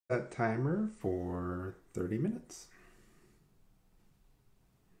That timer for 30 minutes.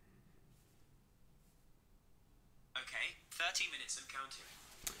 Okay, 30 minutes and counting.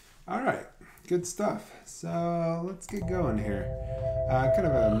 All right, good stuff. So let's get going here. Kind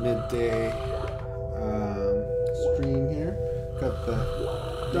of a midday stream here. Got the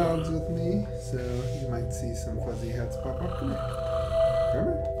dogs with me, so you might see some fuzzy heads pop up. Come here. Come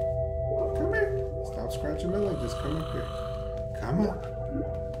here. Come here. Stop scratching my leg. Just come up here. Come on.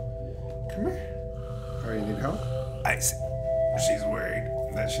 Come here. Oh, you need help? I see. She's worried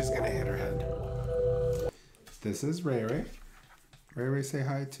that she's going to hit her head. This is Ray Ray. Ray Ray, say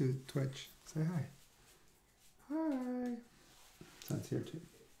hi to Twitch. Say hi. Hi. Son's here too.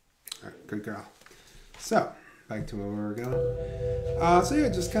 All right, good girl. So, back to where we were going. So yeah,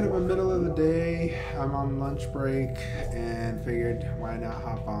 just kind of a middle of the day. I'm on lunch break and figured why not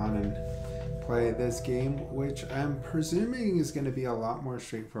hop on and play this game, which I'm presuming is going to be a lot more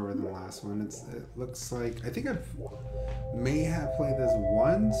straightforward than the last one. It looks like, I think may have played this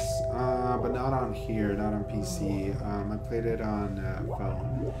once, but not on here, not on PC. I played it on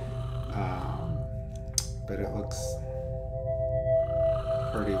phone, but it looks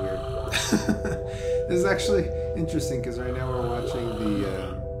pretty weird. This is actually interesting because right now we're watching the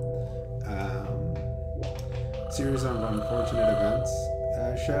series on unfortunate events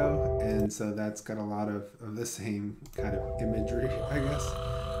show, and so that's got a lot of the same kind of imagery, I guess.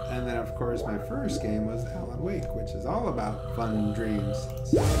 And then of course my first game was Alan Wake, which is all about fun dreams.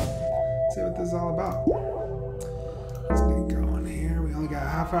 So let's see what this is all about. Let's get going here. We only got a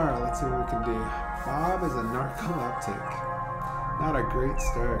half hour. Let's see what we can do. Bob is a narcoleptic. Not a great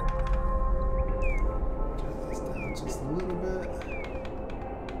start. Turn this down just a little bit.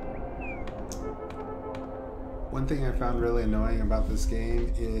 One thing I found really annoying about this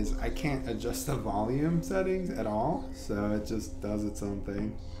game is I can't adjust the volume settings at all, so it just does its own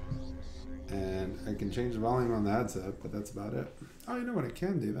thing. And I can change the volume on the headset, but that's about it. Oh, you know what I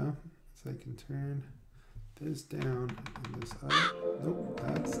can do though? So I can turn this down and this up. Nope,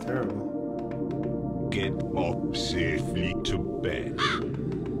 that's terrible. Get up safely to bed.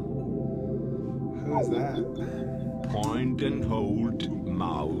 Who is that? Point and hold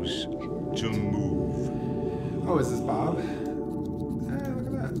mouse to move. Oh, is this Bob? Hey, look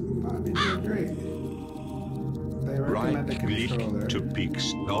at that. Bob, you're doing great. They recommend a Right click controller. to pick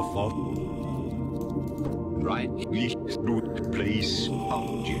stuff up. Right click to place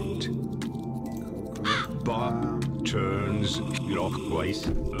object. Cool. Bob turns clockwise.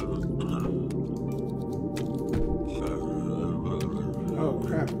 Oh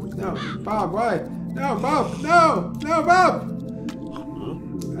crap. No, Bob, why? No, Bob! No! No, Bob!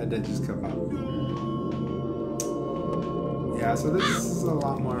 I did just kill Bob. Yeah, so this is a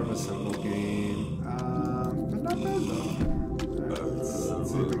lot more of a simple game. But not bad though. Alright, let's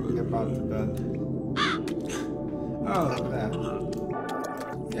see if we can get Bob to bed. Oh, look at that.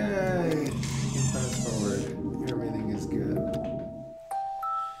 Yay! We can fast forward. Everything is good.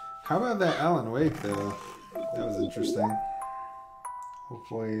 How about that Alan Wake though? That was interesting.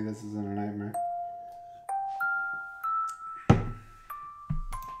 Hopefully this isn't a nightmare.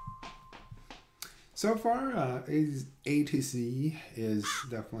 So far, A to Z is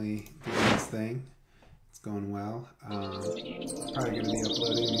definitely doing its thing. It's going well. Probably going to be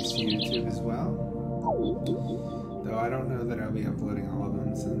uploading these to YouTube as well. Though I don't know that I'll be uploading all of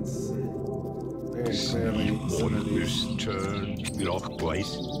them since very clearly some of these turn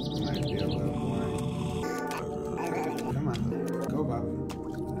clockwise. might be a little boring. Come on, go Bob.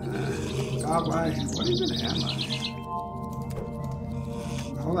 Bob, why? What even am I?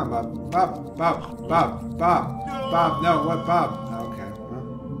 Hold on, Bob. Bob, no, what, Bob? Okay, well.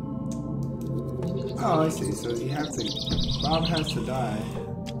 Oh, I see. So you have to. Bob has to die.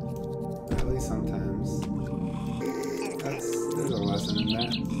 At least sometimes. There's a lesson in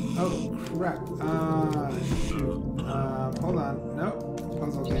that. Oh, crap. Shoot. Hold on. Nope.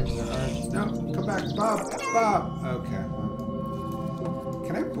 Puzzle games are hard. No, come back. Bob. Okay, well.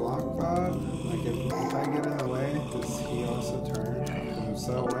 Can I block Bob? Like, if I get in the way, does he also turn?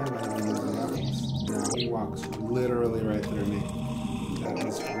 So why am I using the buttons? No, he walks literally right through me. That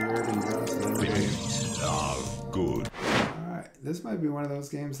was weird and gross. Good. Alright, this might be one of those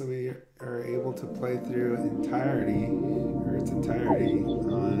games that we are able to play through its entirety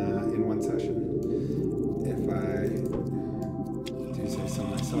on in one session. If I do say so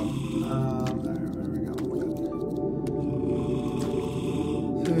myself. Alright, where we go?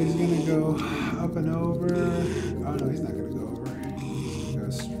 So he's gonna go up and over. Oh no, he's not gonna go over. He's gonna go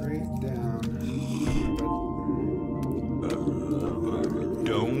straight down.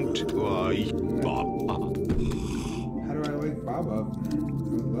 Don't lie, Bob. How do I wake Bob up? I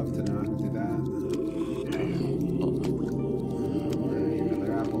would love to know how to do that.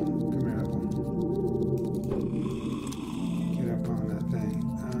 Another apple. Come here, apple. Get up on that thing.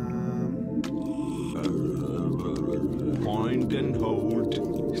 Point and hold.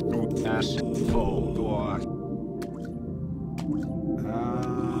 Shoot fast forward.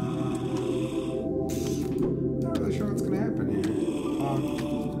 Not really sure what's gonna happen here.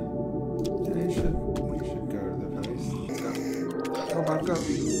 Yeah, you should go to the place. Go, Bob, go.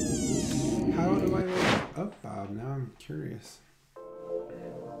 How do I make up, Bob? Now I'm curious. I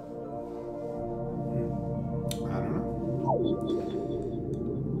don't know.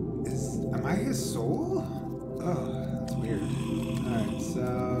 Am I his soul? Oh, that's weird. Alright,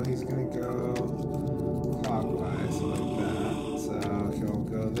 so he's gonna go clockwise like that. So he'll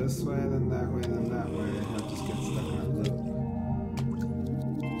go this way, then that way, then that way. He'll just get stuck in a loop.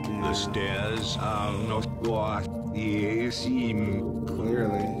 The stairs are not what they seem.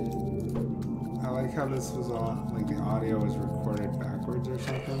 Clearly. I like how this was all, like the audio was recorded backwards or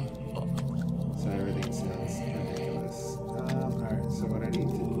something. So everything sounds ridiculous. Alright, so what I need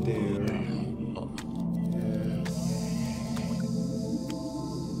to do is...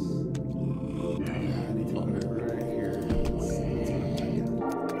 I need to put it right here. That's what I'm thinking.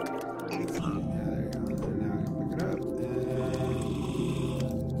 Yeah, there you go. And now I can pick it up.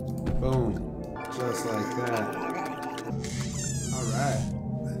 And boom. Just like that. Alright.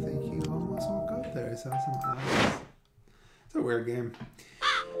 I think he almost woke up there. I saw some eyes. It's a weird game.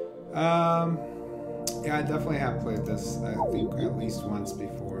 Yeah, I definitely have played this, I think, at least once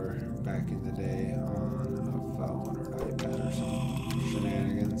before, back in the day, on a phone or an iPad or some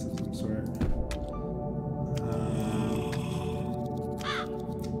shenanigans of some sort.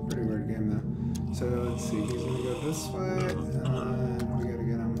 Pretty weird game, though. So, let's see, he's gonna go this way, and we gotta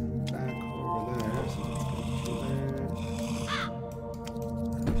get him back over there, so let's go through there.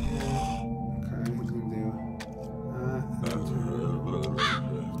 Okay, he's gonna do that.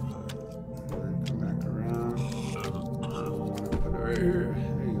 Here.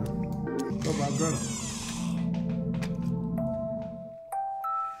 There you go. Go, Bob, go.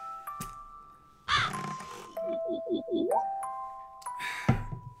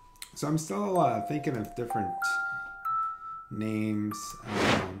 So I'm still thinking of different names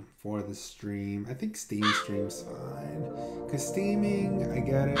for the stream. I think Steam Stream's fine. Because steaming, I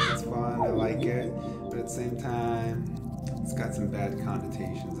get it, it's fun, I like it. But at the same time, it's got some bad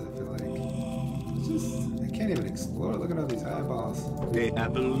connotations, I feel like. It's just, I can't even explore. Look at all these eyeballs. The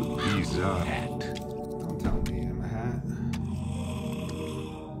apple is a hat. Don't tell me I'm a hat.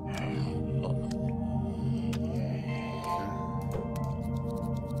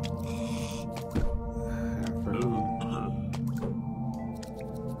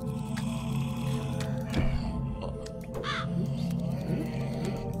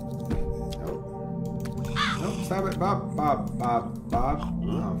 Nope, stop it, Bob. Oh, for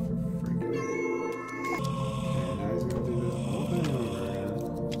freaking. Okay, now he's gonna do this whole thing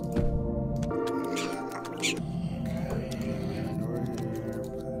over again.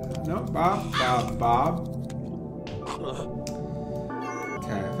 Nope, Bob.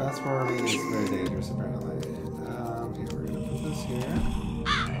 Okay, fast forwarding is very dangerous apparently. Okay, we're gonna put this here.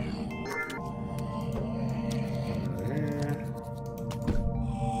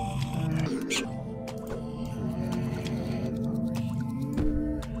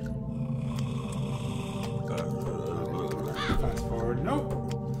 Nope.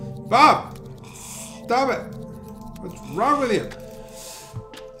 Bob! Stop it! What's wrong with you?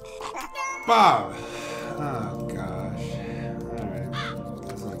 Bob! Oh gosh. Alright.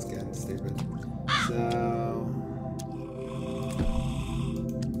 This one's getting stupid. So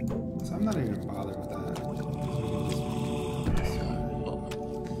I'm not even gonna bother with that.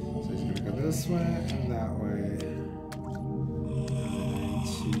 So he's gonna go this way and that way. And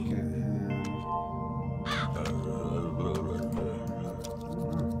to get him.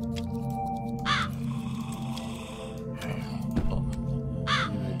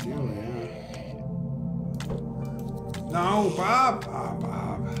 No, Bob!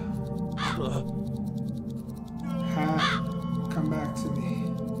 Hat, come back to me.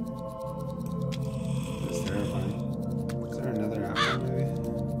 That's terrifying. Is there another apple, maybe?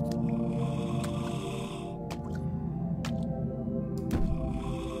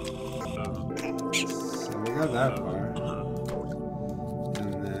 So we got that far.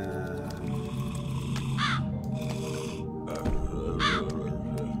 And then...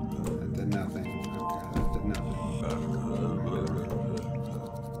 that did nothing. Okay, that did nothing.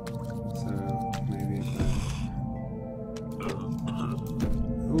 So maybe if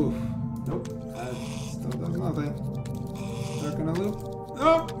Oof. Nope. That still does nothing. Stuck in a loop.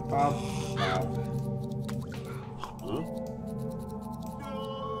 Nope. Bob.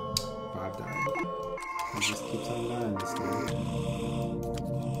 Bob died. He just keeps on dying this game.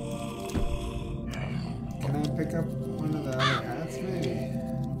 Can I pick up one of the other hats, maybe?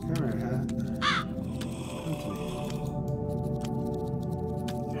 Come here, hat. Come to me.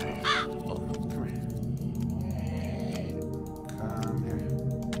 Come here. Come here.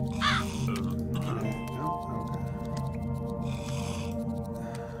 Can I? No? Okay.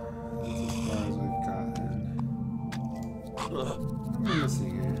 That's as far as we've gotten. What am I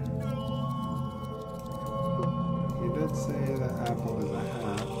missing here? You did say that apple is a hat.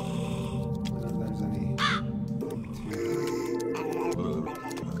 I don't know if there's any to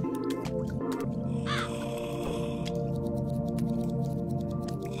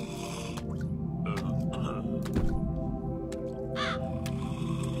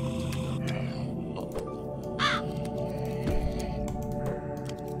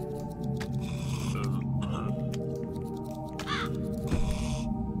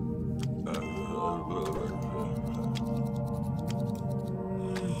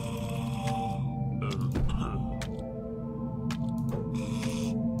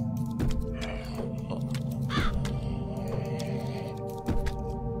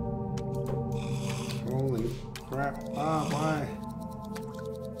crap. Ah, why?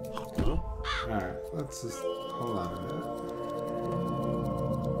 Alright, let's just hold on a minute.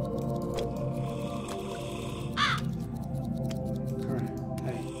 Come here.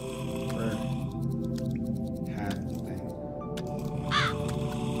 Hey. Bird. Hat thing.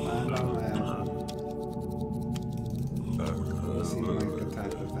 I know I have. You seem like the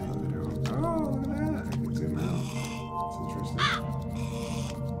type of thing that it would. Oh, look at that. I can zoom out. It's interesting.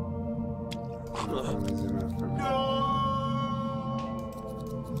 I'll probably zoom out for a minute.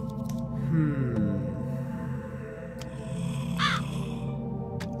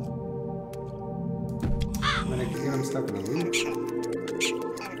 I mean, I can get him stuck in a loop.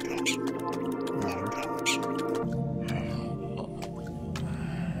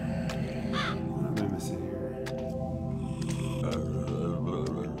 What am I missing here?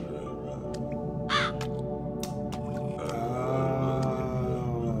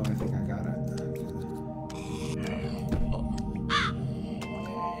 I think I got it.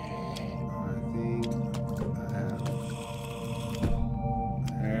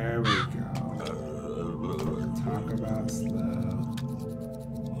 There we go. Talk about slow.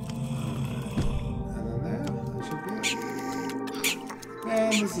 And then that should be it. Man,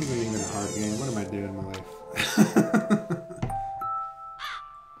 this isn't even a hard game. What am I doing in my life?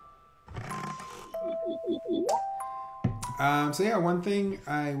 So yeah, one thing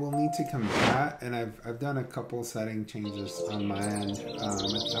I will need to combat, and I've done a couple setting changes on my end. I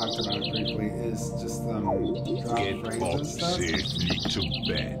talked about it briefly. Is just drop frames and stuff.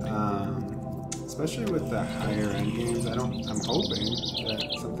 Especially with the higher end games, I'm hoping that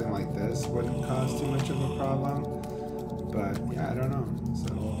something like this wouldn't cause too much of a problem. But yeah, I don't know. So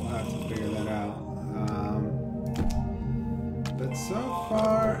we'll have to figure that out. But so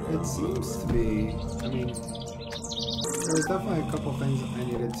far, it seems to be. I mean. There was definitely a couple things I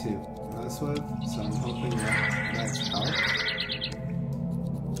needed to mess with, so I'm hoping that helped.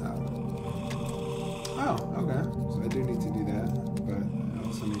 Oh, okay. So I do need to do that, but I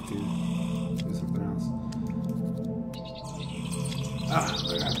also need to do something else. Ah,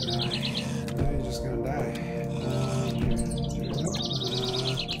 we're gonna die. Now you're just gonna die.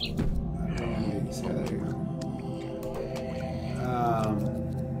 See, there you go.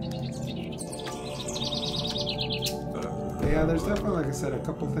 Yeah, there's definitely, like I said, a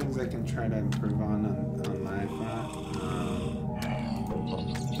couple things I can try to improve on my front.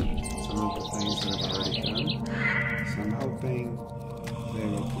 Some of the things that I've already done. So I'm hoping they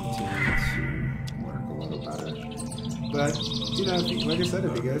will continue to work a little better. But, you know, like I said,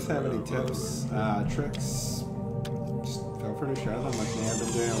 if you guys have any tips, tricks, just feel free to share them with me. I've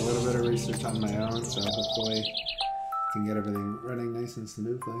been doing a little bit of research on my own, so hopefully I can get everything running nice and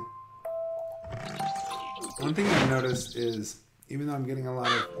smoothly. One thing I've noticed is, even though I'm getting a lot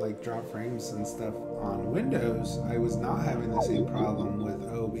of like drop frames and stuff on Windows, I was not having the same problem with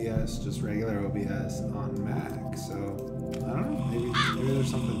OBS, just regular OBS on Mac. So I don't know, maybe there's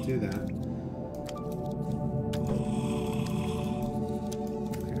something to that.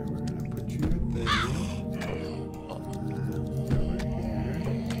 Okay, we're gonna put you right there. Over here.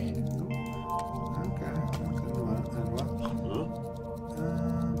 Okay. And what?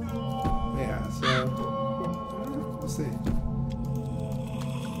 Yeah. So. Let's see.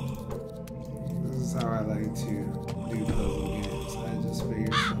 This is how I like to do puzzle games. I just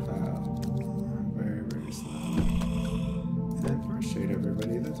figure stuff out very, very slowly. And first shade,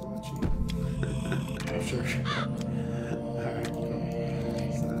 everybody. That's watching. I'm sure. Alright, cool.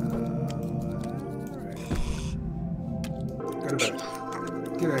 So, alright. Go to bed.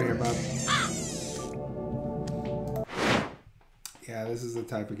 Get out of here, Bob. Yeah, this is the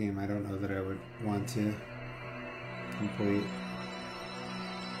type of game I don't know that I would want to complete.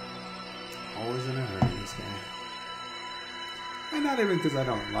 Always in a hurry, this guy. And not even because I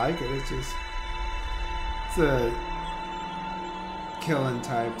don't like it, it's just... It's a killing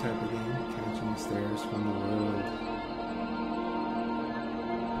type of game. Catching stairs from the world.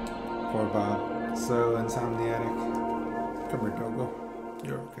 Poor Bob. So insomniatic. Come here, Togo.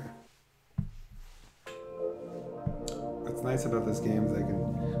 You're okay. What's nice about this game is I can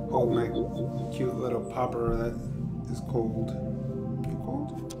hold my cute little popper that is cold. You cold?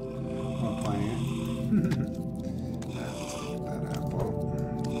 I'm playing it. Let's get that apple.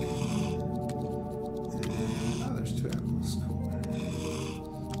 And, oh, there's 2 apples. Cool.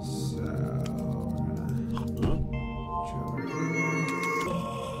 So, we're gonna chill over here.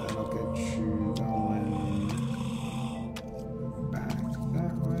 That'll get you going back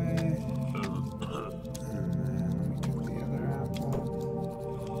that way. And then let me get the other apple.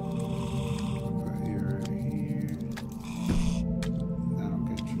 Put you right here. That'll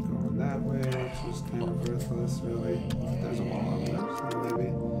get you going that way, which is kind of worthless, really. There's a wall up there, so maybe.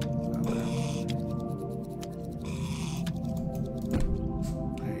 Okay.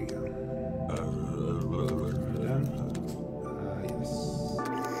 There you go. Done? Yes.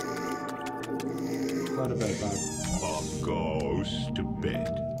 Go to bed, Bob. Bob goes to bed.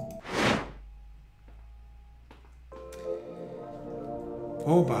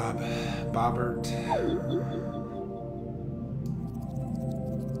 Oh, Bob. Bobbert.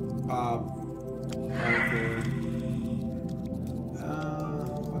 Bob. Arthur.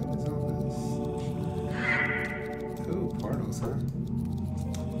 What is all this? Ooh, portals, huh?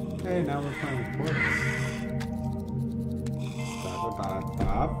 Okay, now we're playing with portals. Stop it, Bob.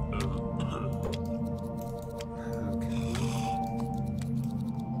 Bob? Okay.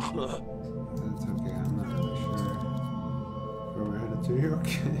 That's okay, I'm not really sure where we're headed to. You're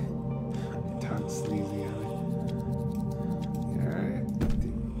okay. You talk sneezy at me. You alright?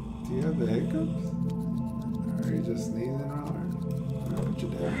 Do you have the hiccups? Or are you just sneezing real hard? I'll put you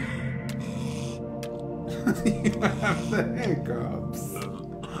down. You have the hiccups.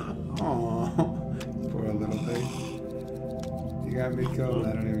 Aww. Poor little thing. You got me killed, I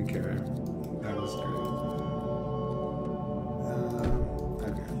don't even care. That was great.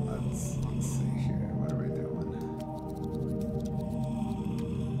 Okay, let's see here. What are we doing?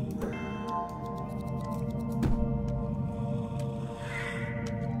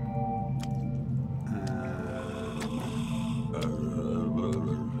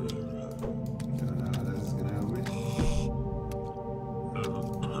 Don't know how this is gonna help me.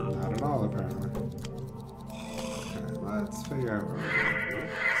 Not at all, apparently. Okay, let's figure out where we're going.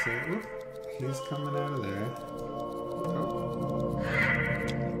 So, whoop, he's coming out of there. Oh.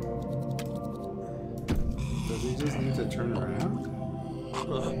 Does he just need to turn around?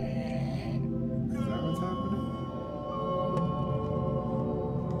 Is that what's happening?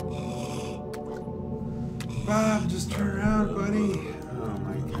 Bob, just turn around, buddy. Oh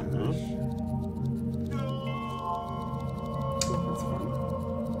my gosh. That's fun.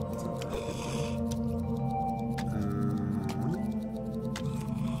 That's not that good.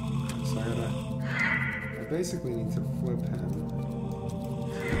 So I basically need to flip him.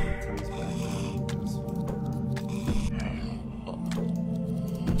 So he comes back down this way.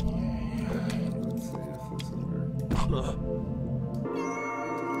 Let's see if this will work.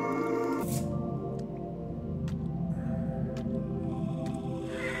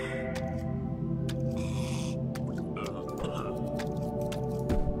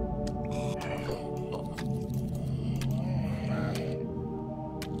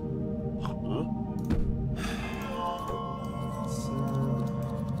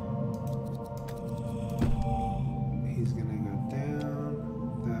 He's gonna go down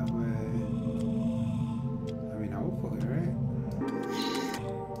that way. I mean, hopefully, right?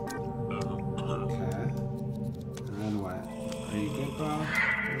 Okay. And then what? Are you good, Bob?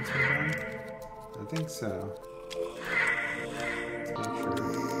 Once we're done? I think so. Let's make sure.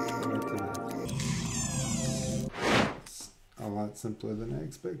 Right to that. It's a lot simpler than I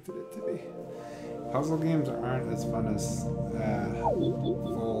expected it to be. Puzzle games aren't as fun as full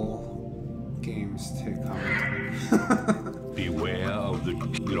games to commentate. Beware of the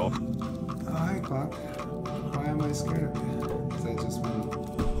clock. Oh, hi, clock. Why am I scared of you? Is that just when...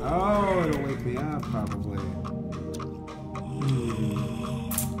 Oh, it'll wake me up, probably.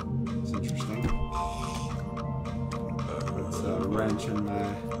 It's interesting. Let's wrench mention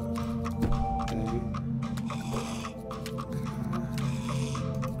my thing.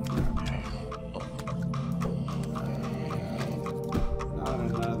 Not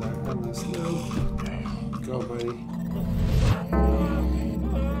another endless loop. Go, buddy.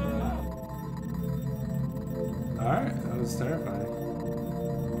 Alright, that was terrifying.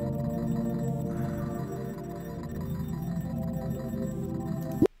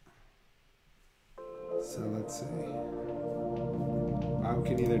 So let's see. Bob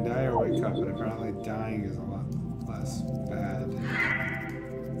can either die or wake up, but apparently dying is a lot less bad.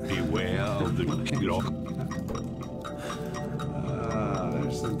 Beware of the clock.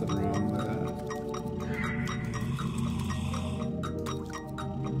 There's something wrong with that.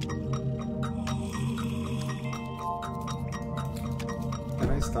 Can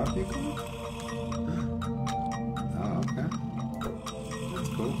I stop you, Cole? Oh, okay. That's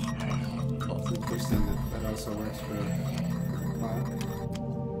cool. It's interesting that that also works for clock.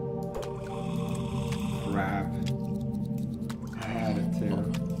 Crap. I had it too.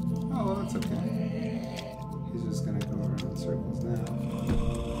 Oh, well, that's okay. He's just gonna go around in circles now.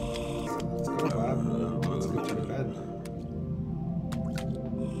 So let's go, Bob. Let's go to bed.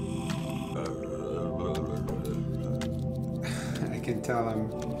 I can tell I'm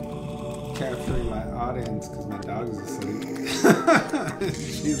capturing my audience because my dog's asleep.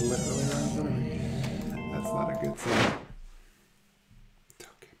 She's literally right in front of me. That's not a good sign. It's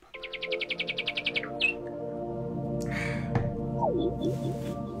okay, Papa.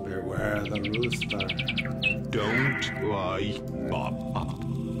 Beware the rooster. Don't lie, Bob.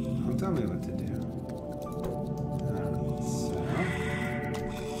 Don't tell me what to do. So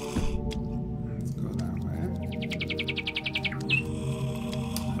let's go that way.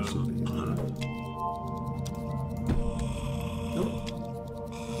 That should be easy enough. Nope.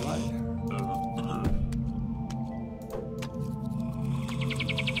 Light. Crap.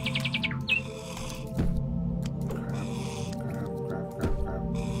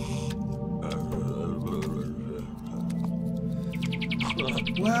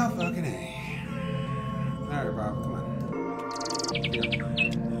 Well, fucking A. Alright, Bob, come on. Here.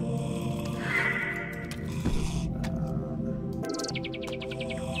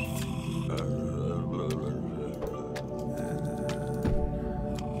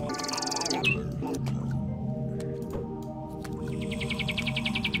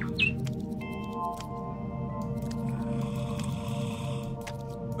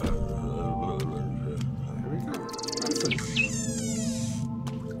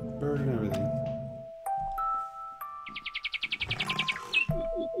 Bird and everything.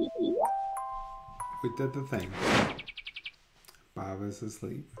 We did the thing. Bob is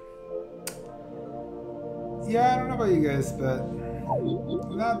asleep. Yeah, I don't know about you guys, but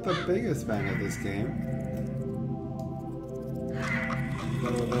I'm not the biggest fan of this game.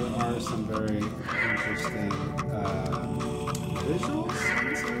 Though there are some very interesting visuals, I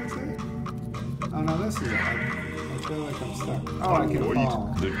would say. Oh no, this is it. I feel like I'm stuck. Oh, I can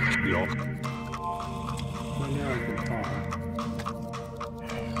fall. The clock. I knew I could fall.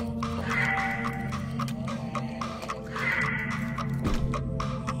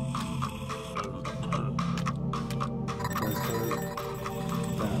 Let's go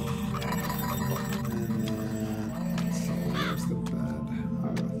down. And then, so where's the bed?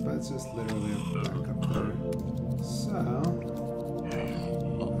 Oh, the bed's just literally back up there. So,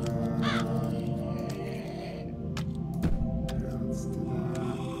 let's do that.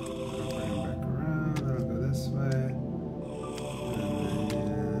 Bring him back around. That'll go this way.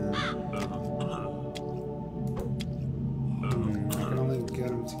 And then, I can only get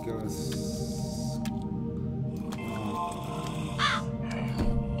him to go as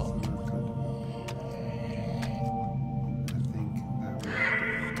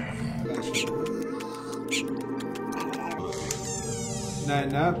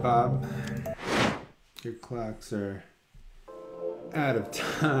Night, Bob. Your clocks are out of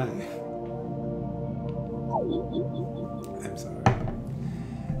time. I'm sorry.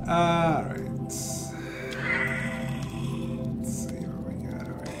 Alright. Let's see what we got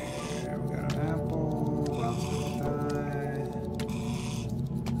over here. We got an apple. Bob's gonna die.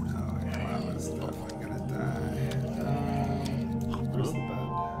 Oh, yeah, Bob is definitely gonna die. Where's the bed?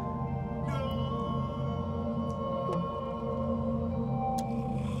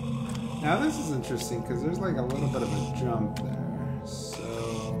 Now this is interesting because there's like a little bit of a jump there. So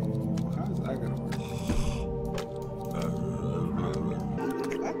how's that gonna work?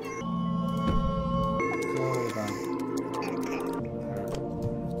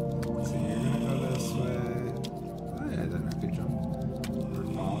 So you're gonna go this way. Oh yeah, then I could jump. Or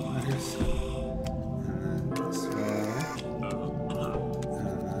fall, I guess. And then this way.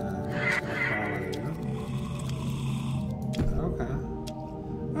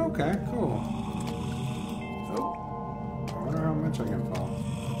 Okay, cool. Oh, I wonder how much I can fall.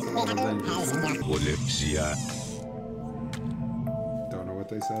 That's a little dangerous, huh? Don't know what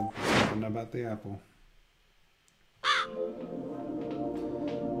they said. Something about the apple.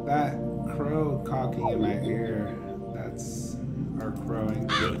 That crow cocking in my ear, that's our crowing.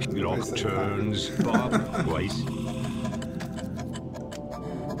 The clock turns Bob twice.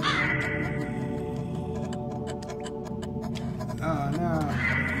 Oh no,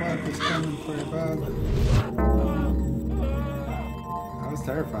 Clark is coming for you, Bob. That was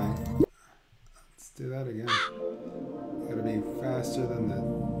terrifying. Let's do that again. Gotta be faster than the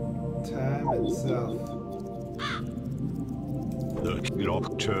time itself. The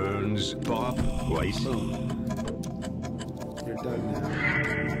clock turns Bob twice. Boom. You're done now.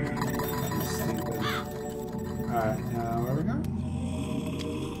 You stupid. Alright, now where we go?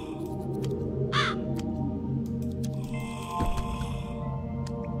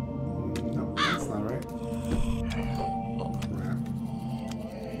 Nope, that's not right. Crap.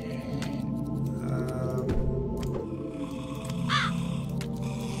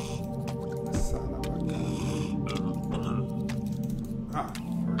 Son of a gun. Ah,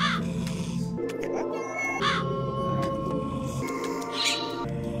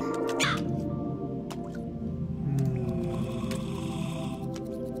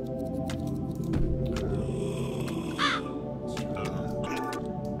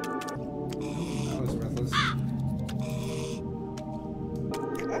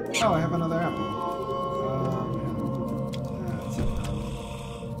 oh, I have another apple. That's it.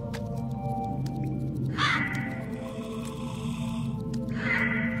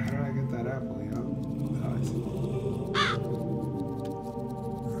 How did I get that apple, yo? Oh, I see.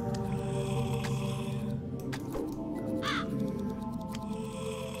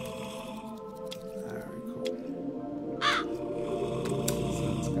 Alright, cool. So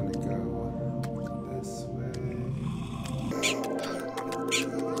it's gonna go this way.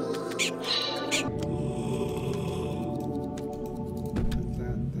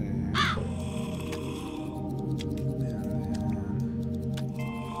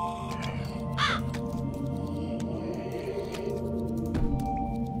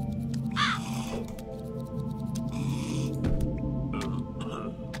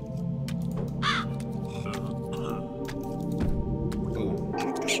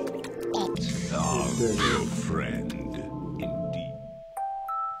 Your friend, indeed.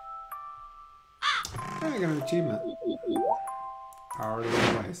 I got an achievement. Already in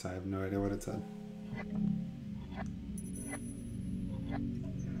place. I have no idea what it said.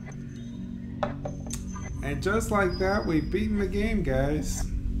 And just like that, we've beaten the game, guys.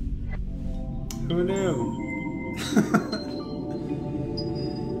 Who knew?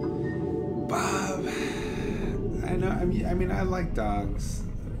 Bob. I know. I mean, I like dogs,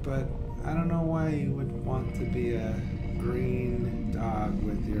 but I don't know why you would want to be a green dog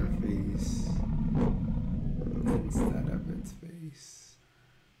with your face instead of its face.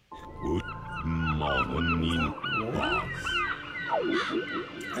 Good morning.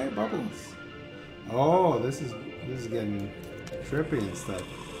 Hey, Bubbles. Oh, this is getting trippy and stuff.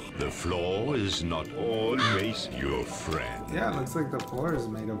 The floor is not always your friend. Yeah, it looks like the floor is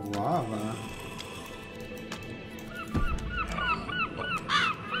made of lava.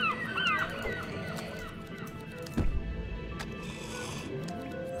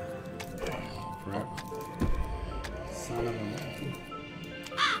 Crap. Son of a monkey.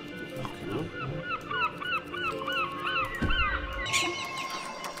 Okay.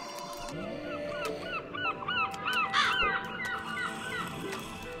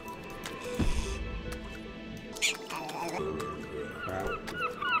 Crap.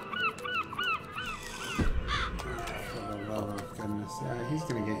 For the love of goodness. Yeah, he's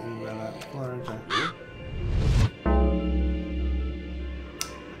gonna get eaten by that floor, aren't I?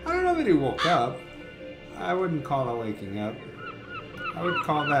 I don't know that he woke up. I wouldn't call that waking up. I would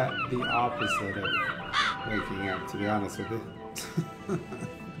call that the opposite of waking up, to be honest with you.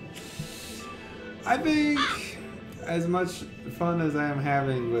 I think as much fun as I am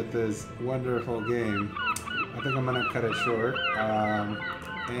having with this wonderful game, I think I'm gonna cut it short. And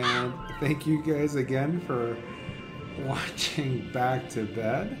thank you guys again for watching Back to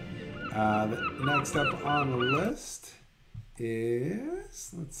Bed. Next up on the list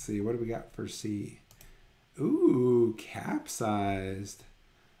is, let's see, what do we got for C? Ooh, Capsized.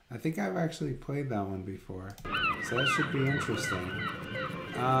 I think I've actually played that one before, so that should be interesting.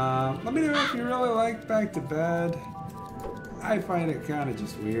 Let me know if you really like Back to Bed. I find it kind of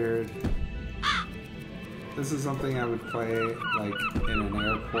just weird. This is something I would play like in an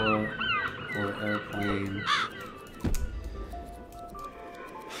airport or airplane.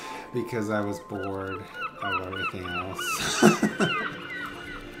 because I was bored of everything else.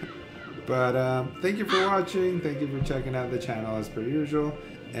 But thank you for watching. Thank you for checking out the channel as per usual.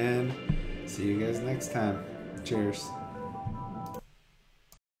 And see you guys next time. Cheers.